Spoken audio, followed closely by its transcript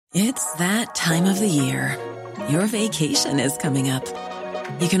It's that time of the year. Your vacation is coming up.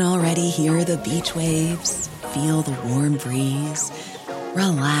 You can already hear the beach waves, feel the warm breeze,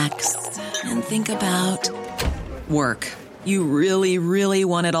 relax, and think about work. You really, really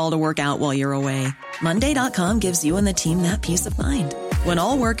want it all to work out while you're away. Monday.com gives you and the team that peace of mind. When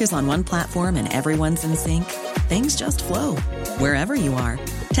all work is on one platform and everyone's in sync, things just flow. Wherever you are,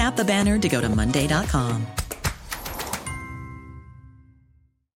 tap the banner to go to Monday.com.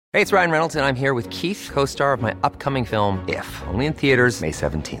 Hey, it's Ryan Reynolds, and I'm here with Keith, co-star of my upcoming film, If, only in theaters May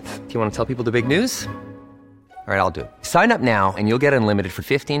 17th. Do you want to tell people the big news? All right, I'll do it. Sign up now and you'll get unlimited for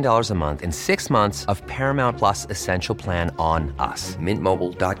 $15 a month and 6 months of Paramount Plus Essential Plan on us.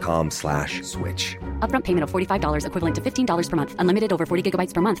 MintMobile.com/switch. Upfront payment of $45 equivalent to $15 per month. Unlimited over 40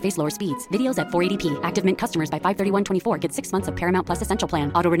 gigabytes per month. Face lower speeds. Videos at 480p. Active Mint customers by 531.24 get 6 months of Paramount Plus Essential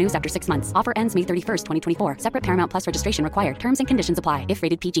Plan. Auto renews after 6 months. Offer ends May 31st, 2024. Separate Paramount Plus registration required. Terms and conditions apply if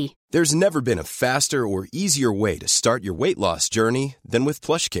rated PG. There's never been a faster or easier way to start your weight loss journey than with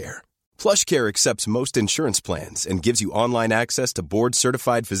PlushCare. PlushCare accepts most insurance plans and gives you online access to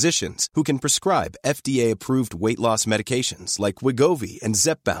board-certified physicians who can prescribe FDA-approved weight loss medications like Wegovy and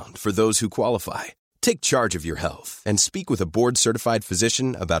Zepbound for those who qualify. Take charge of your health and speak with a board-certified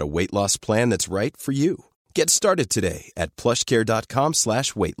physician about a weight loss plan that's right for you. Get started today at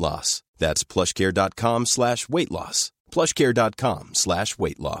plushcare.com/weight loss. That's plushcare.com/weight loss.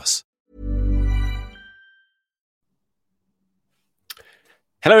 plushcare.com/weight loss.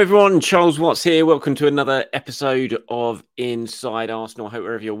 Hello everyone, Charles Watts here. Welcome to another episode of Inside Arsenal. I hope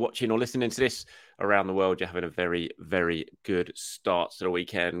wherever you're watching or listening to this around the world, you're having a very, very good start to the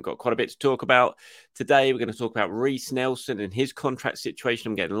weekend. Got quite a bit to talk about today. We're going to talk about Reiss Nelson and his contract situation.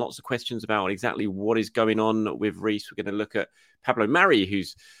 I'm getting lots of questions about exactly what is going on with Reiss. We're going to look at Pablo Mari,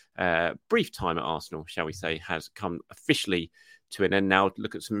 whose brief time at Arsenal, shall we say, has come officially to an end now.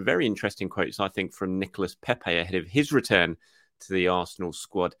 Look at some very interesting quotes, I think, from Nicolas Pepe ahead of his return to the Arsenal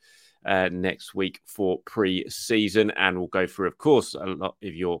squad next week for pre-season. And we'll go through, of course, a lot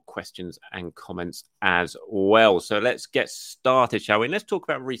of your questions and comments as well. So let's get started, shall we? And let's talk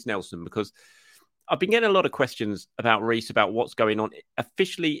about Reiss Nelson, because I've been getting a lot of questions about Reiss, about what's going on.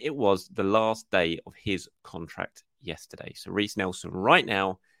 Officially, it was the last day of his contract yesterday. So Reiss Nelson right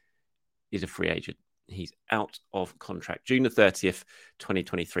now is a free agent. He's out of contract. June the 30th,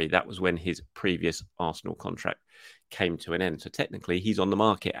 2023. That was when his previous Arsenal contract came to an end. So technically, he's on the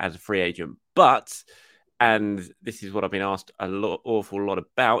market as a free agent. But, and this is what I've been asked awful lot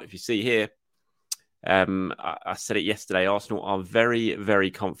about. If you see here, I said it yesterday, Arsenal are very,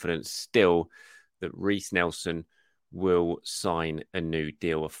 very confident still that Reiss Nelson will sign a new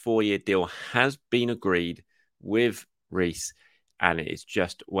deal. A 4-year deal has been agreed with Reiss, and it is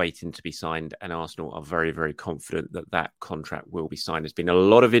just waiting to be signed. And Arsenal are very, very confident that that contract will be signed. There's been a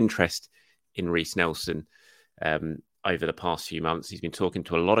lot of interest in Reiss Nelson over the past few months. He's been talking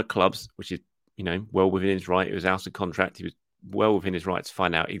to a lot of clubs, which is, well within his right. It was out of contract. He was well within his right to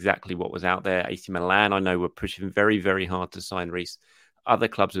find out exactly what was out there. AC Milan, I know, were pushing very, very hard to sign Reiss. Other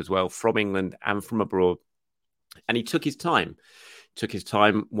clubs as well, from England and from abroad. And he took his time.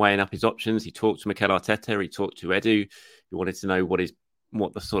 Weighing up his options. He talked to Mikel Arteta. He talked to Edu. He wanted to know what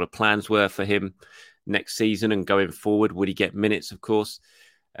the sort of plans were for him next season and going forward. Would he get minutes, of course?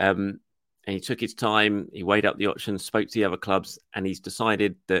 And he took his time. He weighed up the options, spoke to the other clubs, and he's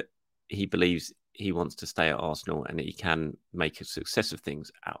decided that he believes he wants to stay at Arsenal and that he can make a success of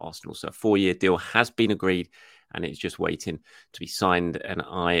things at Arsenal. So a 4-year deal has been agreed and it's just waiting to be signed. And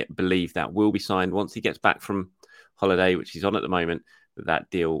I believe that will be signed once he gets back from holiday, which he's on at the moment, that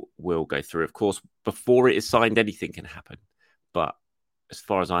deal will go through. Of course, before it is signed, anything can happen. But as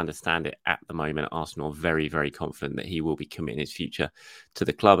far as I understand it, at the moment, Arsenal are very, very confident that he will be committing his future to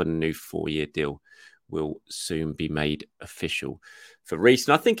the club, and a new 4-year deal will soon be made official for Reiss.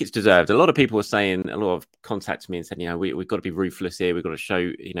 And I think it's deserved. A lot of people are saying, a lot of contacted me and said, we've got to be ruthless here. We've got to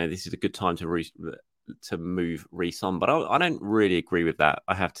show, this is a good time to move Reiss on. But I don't really agree with that,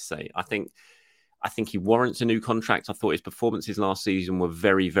 I have to say. I think he warrants a new contract. I thought his performances last season were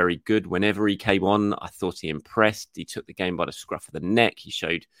very, very good. Whenever he came on, I thought he impressed. He took the game by the scruff of the neck. He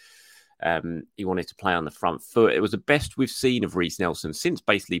showed he wanted to play on the front foot. It was the best we've seen of Reiss Nelson since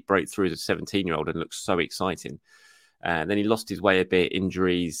basically broke through as a 17-year-old and looked so exciting. And then he lost his way a bit,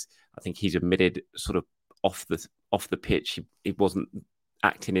 injuries. I think he's admitted sort of off the pitch. He wasn't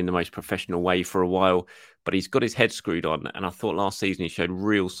acting in the most professional way for a while, but he's got his head screwed on. And I thought last season he showed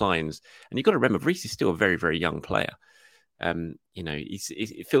real signs. And you've got to remember, Reiss is still a very, very young player.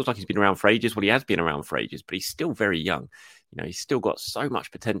 It feels like he's been around for ages. Well, he has been around for ages, but he's still very young. He's still got so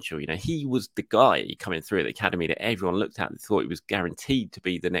much potential. He was the guy coming through at the academy that everyone looked at and thought he was guaranteed to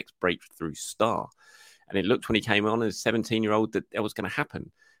be the next breakthrough star. And it looked when he came on as a 17-year-old that was going to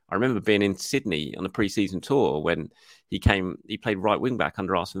happen. I remember being in Sydney on the pre-season tour when he played right wing back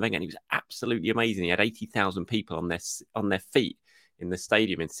under Arsene Wenger, and he was absolutely amazing. He had 80,000 people on their feet in the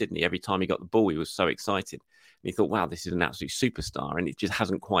stadium in Sydney. Every time he got the ball, he was so excited. And he thought, wow, this is an absolute superstar. And it just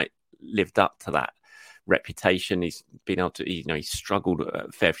hasn't quite lived up to that reputation. He's been able to, he's struggled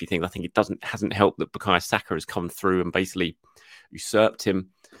a fair few things. I think hasn't helped that Bukayo Saka has come through and basically usurped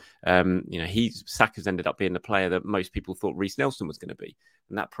him. Saka's ended up being the player that most people thought Reiss Nelson was going to be.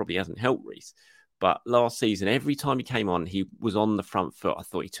 And that probably hasn't helped Reiss. But last season, every time he came on, he was on the front foot. I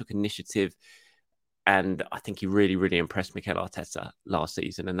thought he took initiative. And I think he really, really impressed Mikel Arteta last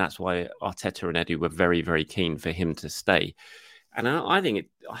season. And that's why Arteta and Edu were very, very keen for him to stay. And I think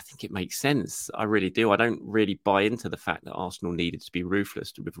it makes sense. I really do. I don't really buy into the fact that Arsenal needed to be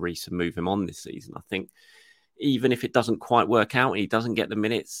ruthless with Reiss and move him on this season. I think even if it doesn't quite work out and he doesn't get the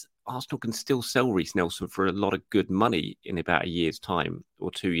minutes, Arsenal can still sell Reiss Nelson for a lot of good money in about a year's time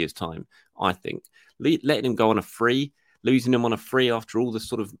or 2 years' time, I think. Letting him go on a free, losing him on a free after all the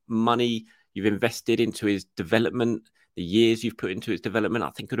sort of money you've invested into his development, the years you've put into his development,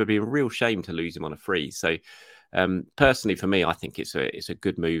 I think it would be a real shame to lose him on a free. So personally, for me, I think it's a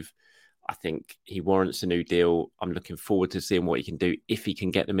good move. I think he warrants a new deal. I'm looking forward to seeing what he can do if he can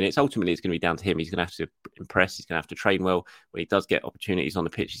get the minutes. Ultimately, it's going to be down to him. He's going to have to impress. He's going to have to train well. When he does get opportunities on the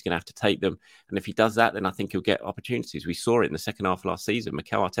pitch, he's going to have to take them. And if he does that, then I think he'll get opportunities. We saw it in the second half of last season.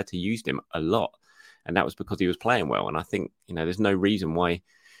 Mikel Arteta used him a lot, and that was because he was playing well. And I think, there's no reason why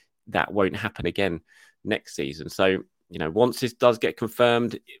that won't happen again next season. So, once this does get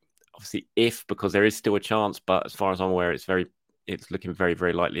confirmed, obviously because there is still a chance, but as far as I'm aware, it's looking very,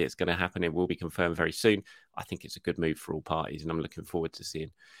 very likely it's going to happen. It will be confirmed very soon. I think it's a good move for all parties, and I'm looking forward to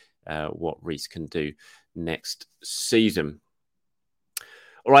seeing what Reiss can do next season.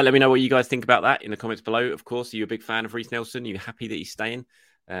 All right, let me know what you guys think about that in the comments below. Of course, are you a big fan of Reiss Nelson? Are you happy that he's staying?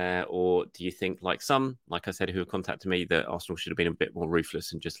 Or do you think, like I said, who have contacted me, that Arsenal should have been a bit more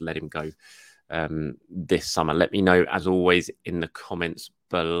ruthless and just let him go this summer? Let me know, as always, in the comments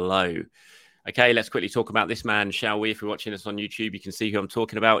below. Okay, let's quickly talk about this man, shall we? If you're watching us on YouTube, you can see who I'm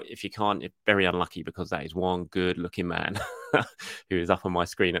talking about. If you can't, you're very unlucky, because that is one good-looking man who is up on my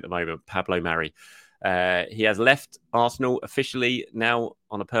screen at the moment, Pablo Mari. He has left Arsenal officially now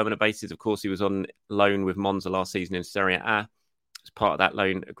on a permanent basis. Of course, he was on loan with Monza last season in Serie A. As part of that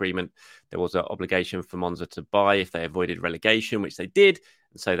loan agreement, there was an obligation for Monza to buy if they avoided relegation, which they did.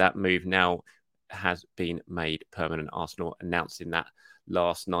 And so that move now has been made permanent. Arsenal announcing that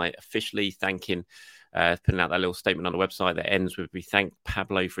last night, officially putting out that little statement on the website that ends with, "We thank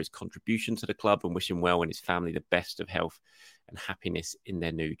Pablo for his contribution to the club and wish him well and his family the best of health and happiness in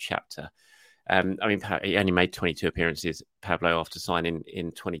their new chapter." He only made 22 appearances, Pablo, after signing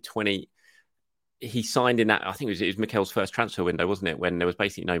in 2020. He signed in that, I think it was Mikel's first transfer window, wasn't it? When there was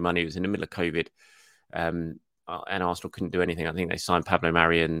basically no money. It was in the middle of COVID. And Arsenal couldn't do anything. I think they signed Pablo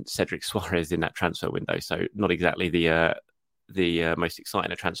Mari and Cedric Suarez in that transfer window. So not exactly the most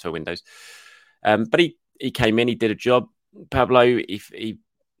exciting of transfer windows. But he came in, he did a job. Pablo, he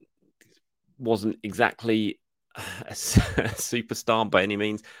wasn't exactly a superstar by any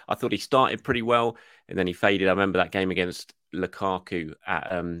means. I thought he started pretty well, and then he faded. I remember that game against Lukaku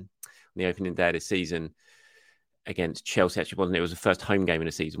at the opening day of the season against Chelsea. Actually, wasn't it? It was the first home game in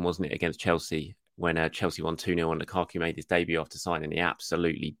the season, wasn't it, against Chelsea, when Chelsea won 2-0 and Lukaku made his debut after signing. He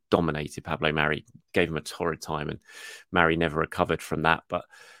absolutely dominated Pablo Mari, gave him a torrid time, and Mari never recovered from that. But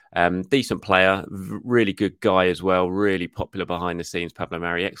decent player, really good guy as well, really popular behind the scenes, Pablo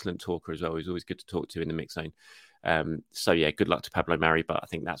Mari. Excellent talker as well. He's always good to talk to in the mix zone. So yeah, good luck to Pablo Mari, but I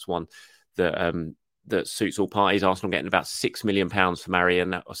think that's one that suits all parties. Arsenal getting about £6 million for Mari, or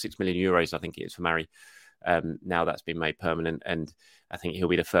 €6 million, I think it is, for Mari. Now that's been made permanent, and I think he'll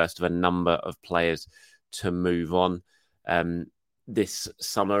be the first of a number of players to move on this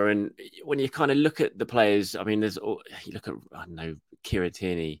summer. And when you kind of look at the players, you look at, Kieran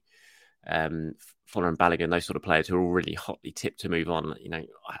Tierney, Folarin Balogun, those sort of players who are all really hotly tipped to move on.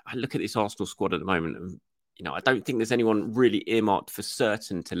 I look at this Arsenal squad at the moment, and I don't think there's anyone really earmarked for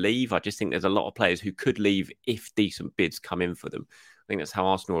certain to leave. I just think there's a lot of players who could leave if decent bids come in for them. I think that's how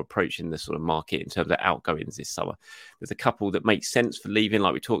Arsenal are approaching the sort of market in terms of outgoings this summer. There's a couple that make sense for leaving,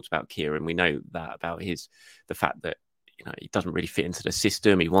 like we talked about Kieran. We know that about the fact that he doesn't really fit into the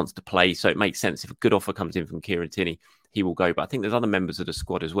system. He wants to play, so it makes sense if a good offer comes in from Kieran Tierney he will go. But I think there's other members of the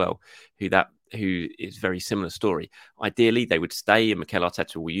squad as well who is very similar story. Ideally, they would stay and Mikel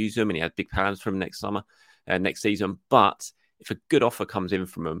Arteta will use them, and he has big plans for them next season. But if a good offer comes in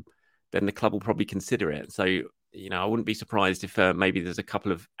from them, then the club will probably consider it. So, I wouldn't be surprised if maybe there's a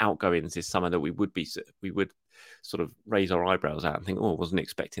couple of outgoings this summer that we would sort of raise our eyebrows at and think, I wasn't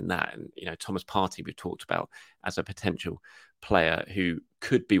expecting that. And, Thomas Partey we've talked about as a potential player who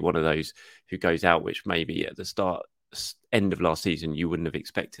could be one of those who goes out, which maybe at the end of last season, you wouldn't have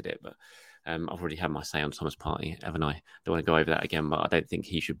expected it. But I've already had my say on Thomas Partey, haven't I? Don't want to go over that again, but I don't think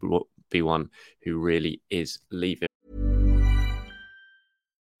he should be one who really is leaving.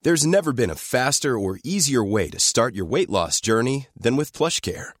 There's never been a faster or easier way to start your weight loss journey than with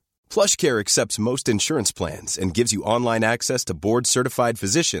PlushCare. PlushCare accepts most insurance plans and gives you online access to board-certified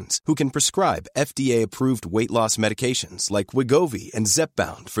physicians who can prescribe FDA-approved weight loss medications like Wegovy and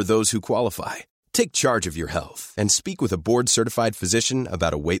Zepbound for those who qualify. Take charge of your health and speak with a board-certified physician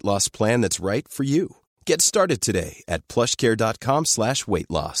about a weight loss plan that's right for you. Get started today at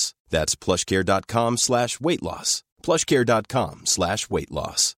plushcare.com/weight-loss. That's plushcare.com/weight-loss.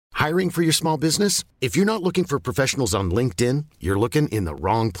 plushcare.com/weight-loss. Hiring for your small business? If you're not looking for professionals on LinkedIn, you're looking in the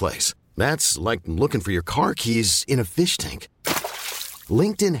wrong place. That's like looking for your car keys in a fish tank.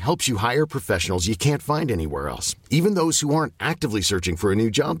 LinkedIn helps you hire professionals you can't find anywhere else, even those who aren't actively searching for a new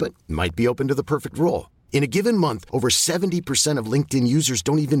job but might be open to the perfect role. In a given month, over 70% of LinkedIn users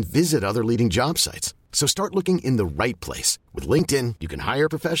don't even visit other leading job sites. So start looking in the right place. With LinkedIn, you can hire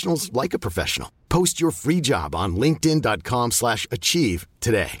professionals like a professional. Post your free job on linkedin.com/achieve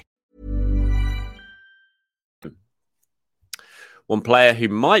today. One player who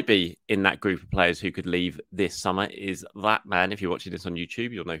might be in that group of players who could leave this summer is that man. If you're watching this on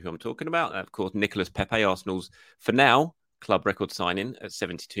YouTube, you'll know who I'm talking about. Of course, Nicolas Pepe, Arsenal's, for now, club record signing at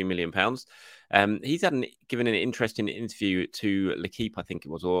 £72 million. He's given an interesting interview to L'Equipe, I think it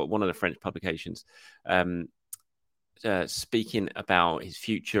was, or one of the French publications, speaking about his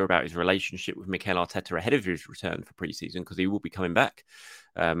future, about his relationship with Mikel Arteta ahead of his return for pre-season, because he will be coming back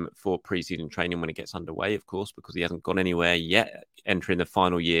for pre-season training when it gets underway, of course, because he hasn't gone anywhere yet, entering the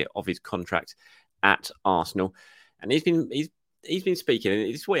final year of his contract at Arsenal. And he's been speaking,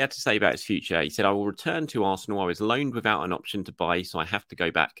 and this is what he had to say about his future. He said, "I will return to Arsenal. I was loaned without an option to buy, so I have to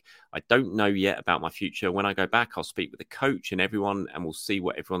go back. I don't know yet about my future. When I go back, I'll speak with the coach and everyone, and we'll see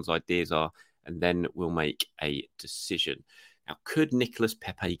what everyone's ideas are, and then we'll make a decision." Now, could Nicolas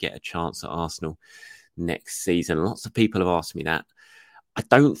Pepe get a chance at Arsenal next season? Lots of people have asked me that. I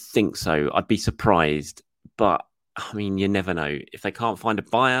don't think so. I'd be surprised, but I mean, you never know. If they can't find a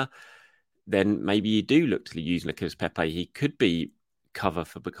buyer, then maybe you do look to use Nicolas Pepe. He could be cover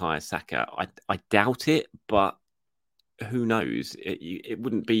for Bukayo Saka. I doubt it, but who knows? It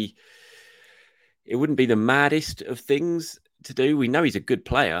wouldn't be the maddest of things to do. We know he's a good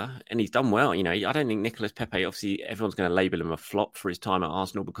player and he's done well. I don't think Nicolas Pepe, obviously everyone's going to label him a flop for his time at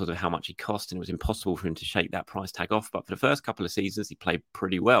Arsenal because of how much he cost, and it was impossible for him to shake that price tag off. But for the first couple of seasons, he played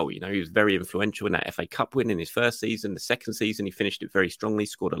pretty well. He was very influential in that FA Cup win in his first season. The second season, he finished it very strongly,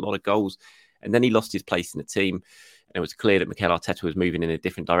 scored a lot of goals, and then he lost his place in the team. And it was clear that Mikel Arteta was moving in a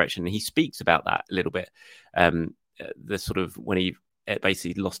different direction. And he speaks about that a little bit. The sort of when he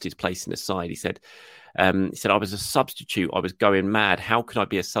basically lost his place in the side, he said, "I was a substitute. I was going mad. How could I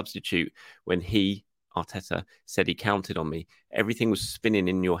be a substitute when Arteta, said he counted on me? Everything was spinning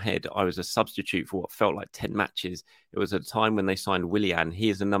in your head. I was a substitute for what felt like 10 matches. It was at a time when they signed Willian. He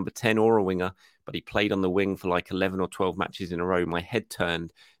is a number 10 or a winger, but he played on the wing for like 11 or 12 matches in a row. My head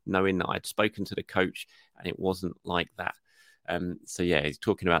turned knowing that I'd spoken to the coach and it wasn't like that." He's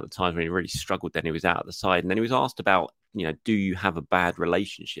talking about the times when he really struggled. Then he was out of the side, and then he was asked about, do you have a bad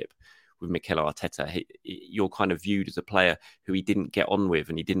relationship with Mikel Arteta? You're kind of viewed as a player who he didn't get on with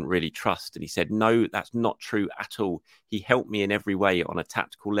and he didn't really trust. And he said, "No, that's not true at all. He helped me in every way on a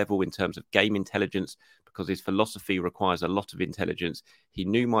tactical level in terms of game intelligence, because his philosophy requires a lot of intelligence. He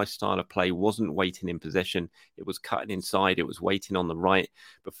knew my style of play wasn't waiting in possession. It was cutting inside. It was waiting on the right.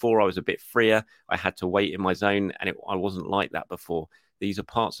 Before I was a bit freer. I had to wait in my zone, and I wasn't like that before. These are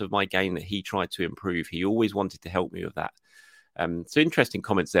parts of my game that he tried to improve. He always wanted to help me with that." So interesting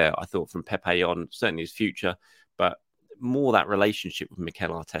comments there, I thought, from Pepe on certainly his future, but more that relationship with Mikel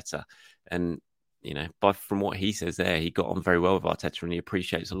Arteta. And, from what he says there, he got on very well with Arteta and he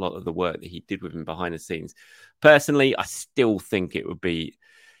appreciates a lot of the work that he did with him behind the scenes. Personally, I still think it would be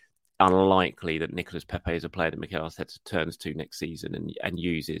unlikely that Nicolas Pepe is a player that Mikel Arteta turns to next season and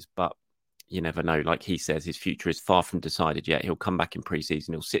uses, but you never know. Like he says, his future is far from decided yet. He'll come back in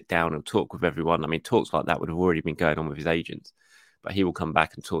pre-season. He'll sit down and talk with everyone. I mean, talks like that would have already been going on with his agents, but he will come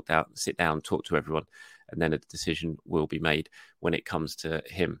back and sit down, talk to everyone and then a decision will be made when it comes to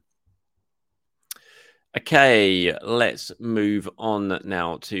him. Okay, let's move on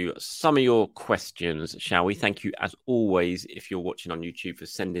now to some of your questions, shall we? Thank you, as always, if you're watching on YouTube, for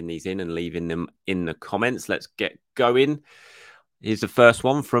sending these in and leaving them in the comments. Let's get going. Here's the first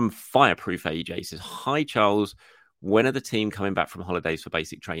one from Fireproof AJ. It says, hi, Charles. When are the team coming back from holidays for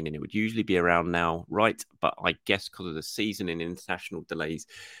basic training? It would usually be around now, right? But I guess because of the season and international delays.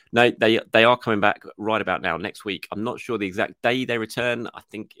 No, they are coming back right about now, next week. I'm not sure the exact day they return. I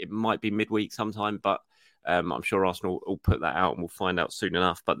think it might be midweek sometime, but I'm sure Arsenal will put that out and we'll find out soon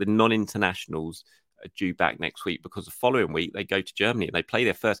enough. But the non-internationals are due back next week because the following week they go to Germany. They play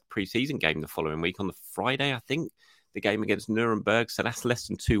their first pre-season game the following week on the Friday, I think, the game against Nuremberg. So that's less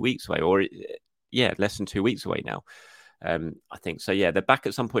than 2 weeks away, less than 2 weeks away now. I think so. Yeah, they're back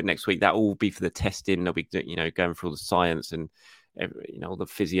at some point next week. That will be for the testing. They'll be, going through all the science and all the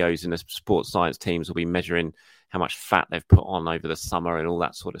physios and the sports science teams will be measuring how much fat they've put on over the summer and all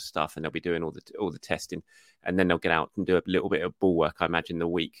that sort of stuff. And they'll be doing all the testing, and then they'll get out and do a little bit of ball work, I imagine, the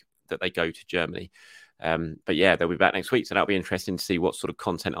week that they go to Germany. But yeah, they'll be back next week. So that'll be interesting to see what sort of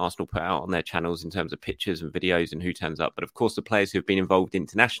content Arsenal put out on their channels in terms of pictures and videos and who turns up. But of course, the players who have been involved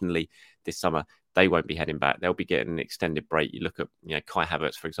internationally this summer, they won't be heading back. They'll be getting an extended break. You look at, Kai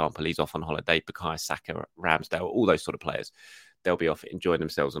Havertz, for example, he's off on holiday. Bukayo Saka, Ramsdale, all those sort of players, they'll be off enjoying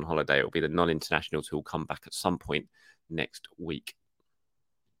themselves on holiday. It'll be the non-internationals who will come back at some point next week.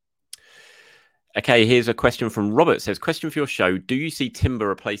 Okay, here's a question from Robert. It says, question for your show. Do you see Timber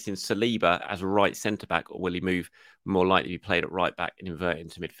replacing Saliba as a right centre-back, or will he move more likely to be played at right-back and invert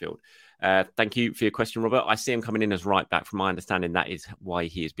into midfield? Thank you for your question, Robert. I see him coming in as right-back. From my understanding, that is why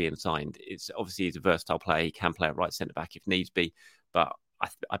he is being signed. It's obviously he's a versatile player. He can play at right centre-back if needs be, but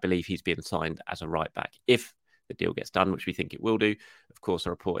I believe he's being signed as a right-back. If the deal gets done, which we think it will do. Of course, I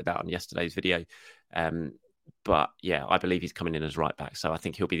reported that on yesterday's video. But yeah, I believe he's coming in as right-back. So I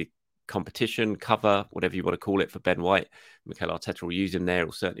think he'll be the competition, cover, whatever you want to call it, for Ben White. Mikel Arteta will use him there.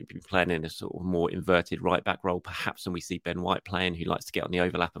 He'll certainly be playing in a sort of more inverted right-back role, perhaps when we see Ben White playing, who likes to get on the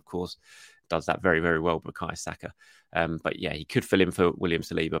overlap, of course. Does that very, very well with Bukayo Saka. But yeah, he could fill in for William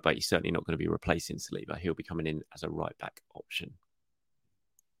Saliba, but he's certainly not going to be replacing Saliba. He'll be coming in as a right-back option.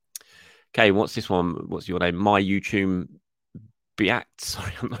 Okay, what's this one? What's your name? My YouTube Beact.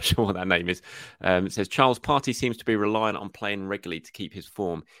 Sorry, I'm not sure what that name is. It says, Charles Partey seems to be reliant on playing regularly to keep his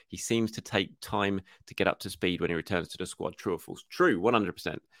form. He seems to take time to get up to speed when he returns to the squad. True or false? True, 100%.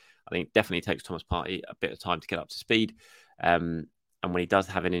 I think it definitely takes Thomas Partey a bit of time to get up to speed. And when he does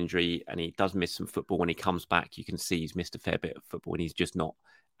have an injury and he does miss some football, when he comes back, you can see he's missed a fair bit of football and he's just not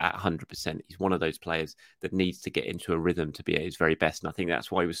at 100%. He's one of those players that needs to get into a rhythm to be at his very best. And I think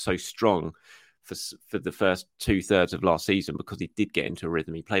that's why he was so strong for the first 2/3 of last season, because he did get into a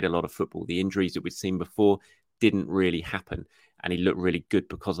rhythm. He played a lot of football. The injuries that we'd seen before didn't really happen, and he looked really good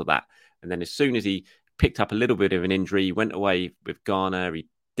because of that. And then as soon as he picked up a little bit of an injury, he went away with Ghana. He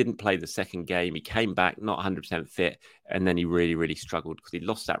didn't play the second game. He came back not 100% fit, and then he really, really struggled because he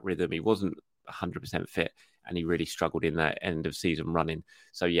lost that rhythm. He wasn't 100% fit, and he really struggled in that end of season running.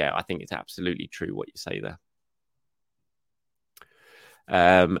 So yeah, I think it's absolutely true what you say there.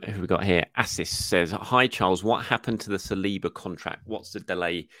 Who we got here? Assis says, hi, Charles. What happened to the Saliba contract? What's the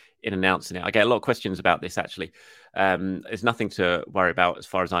delay in announcing it? I get a lot of questions about this, actually. There's nothing to worry about as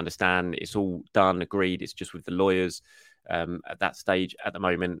far as I understand. It's all done, agreed. It's just with the lawyers at that stage at the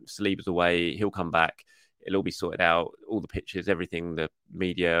moment. Saliba's away. He'll come back. It'll all be sorted out. All the pictures, everything, the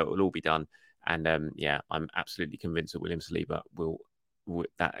media, will all be done. And yeah, I'm absolutely convinced that William Saliba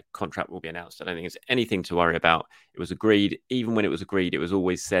that contract will be announced. I don't think it's anything to worry about. It was agreed. Even when it was agreed, it was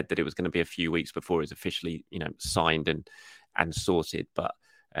always said that it was going to be a few weeks before it was officially, signed and sorted. But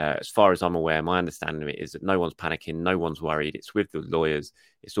as far as I'm aware, my understanding of it is that no one's panicking, no one's worried. It's with the lawyers.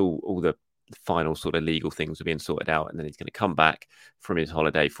 It's all the final sort of legal things are being sorted out, and then he's going to come back from his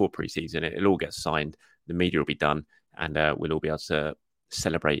holiday for pre-season. It'll all get signed. The media will be done, and we'll all be able to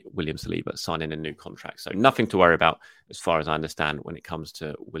celebrate William Saliba signing a new contract. So nothing to worry about as far as I understand when it comes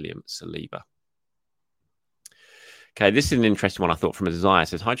to William Saliba. Okay, this is an interesting one, I thought, from Isaiah. It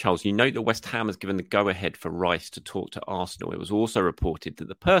says, hi, Charles. You note that West Ham has given the go-ahead for Reiss to talk to Arsenal. It was also reported that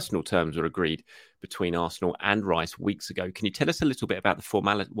the personal terms were agreed between Arsenal and Reiss weeks ago. Can you tell us a little bit about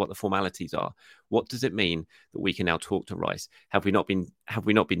what the formalities are? What does it mean that we can now talk to Reiss? Have we not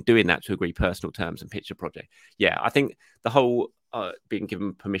been doing that to agree personal terms and pitch a project? Yeah, I think the whole being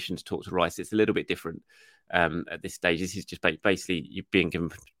given permission to talk to Reiss, it's a little bit different. At this stage, this is just basically you being given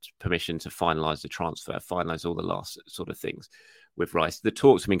permission to finalise the transfer, finalise all the last sort of things with Reiss. The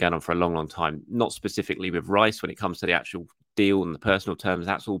talks have been going on for a long, long time, not specifically with Reiss when it comes to the actual deal and the personal terms,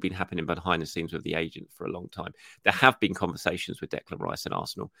 that's all been happening behind the scenes with the agent for a long time. There have been conversations with Declan Rice and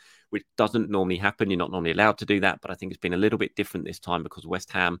Arsenal, which doesn't normally happen. You're not normally allowed to do that, but I think it's been a little bit different this time because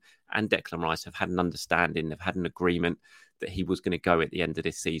West Ham and Declan Rice have had an understanding, they've had an agreement that he was going to go at the end of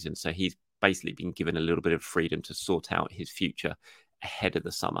this season. So he's basically been given a little bit of freedom to sort out his future ahead of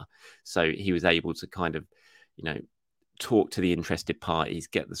the summer. So he was able to kind of, talk to the interested parties,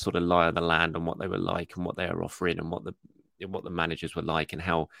 get the sort of lie of the land on what they were like and what they were offering and what the managers were like and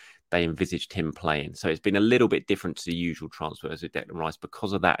how they envisaged him playing. So it's been a little bit different to the usual transfers with Declan Rice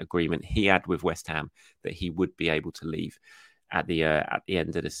because of that agreement he had with West Ham that he would be able to leave at the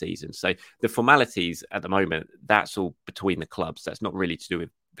end of the season. So the formalities at the moment, that's all between the clubs. That's not really to do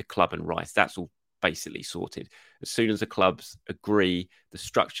with the club and Rice. That's all basically sorted. As soon as the clubs agree the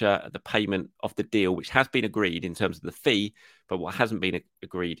structure, the payment of the deal, which has been agreed in terms of the fee, but what hasn't been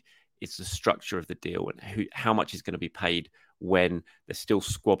agreed is the structure of the deal and how much is going to be paid when. They're still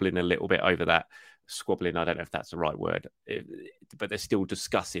squabbling a little bit over that. Squabbling, I don't know if that's the right word, but they're still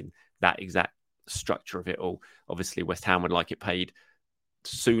discussing that exact structure of it all. Obviously, West Ham would like it paid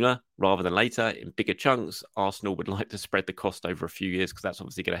sooner rather than later in bigger chunks. Arsenal would like to spread the cost over a few years because that's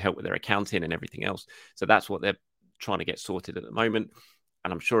obviously going to help with their accounting and everything else. So that's what they're trying to get sorted at the moment.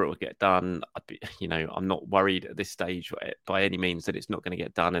 And I'm sure it will get done. I'm not worried at this stage by any means that it's not going to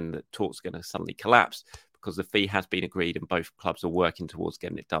get done and the talks are going to suddenly collapse because the fee has been agreed and both clubs are working towards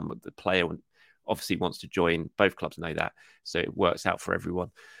getting it done. But the player obviously wants to join. Both clubs know that. So it works out for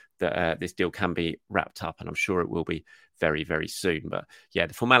everyone that this deal can be wrapped up, and I'm sure it will be very, very soon. But yeah,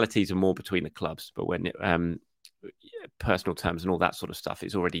 the formalities are more between the clubs. But when personal terms and all that sort of stuff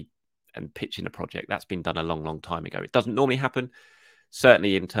is already and pitching a project, that's been done a long, long time ago. It doesn't normally happen,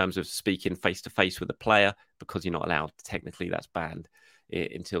 certainly in terms of speaking face to face with a player, because you're not allowed. Technically, that's banned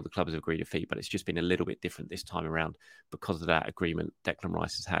until the clubs have agreed a fee. But it's just been a little bit different this time around because of that agreement Declan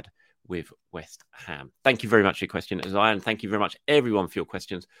Rice has had with West Ham. Thank you very much for your question, Isaiah, and thank you very much everyone for your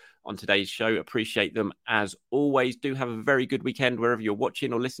questions on today's show. Appreciate them as always. Do have a very good weekend wherever you're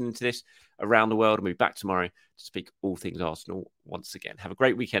watching or listening to this around the world, and we'll be back tomorrow to speak all things Arsenal once again. Have a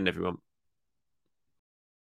great weekend, everyone.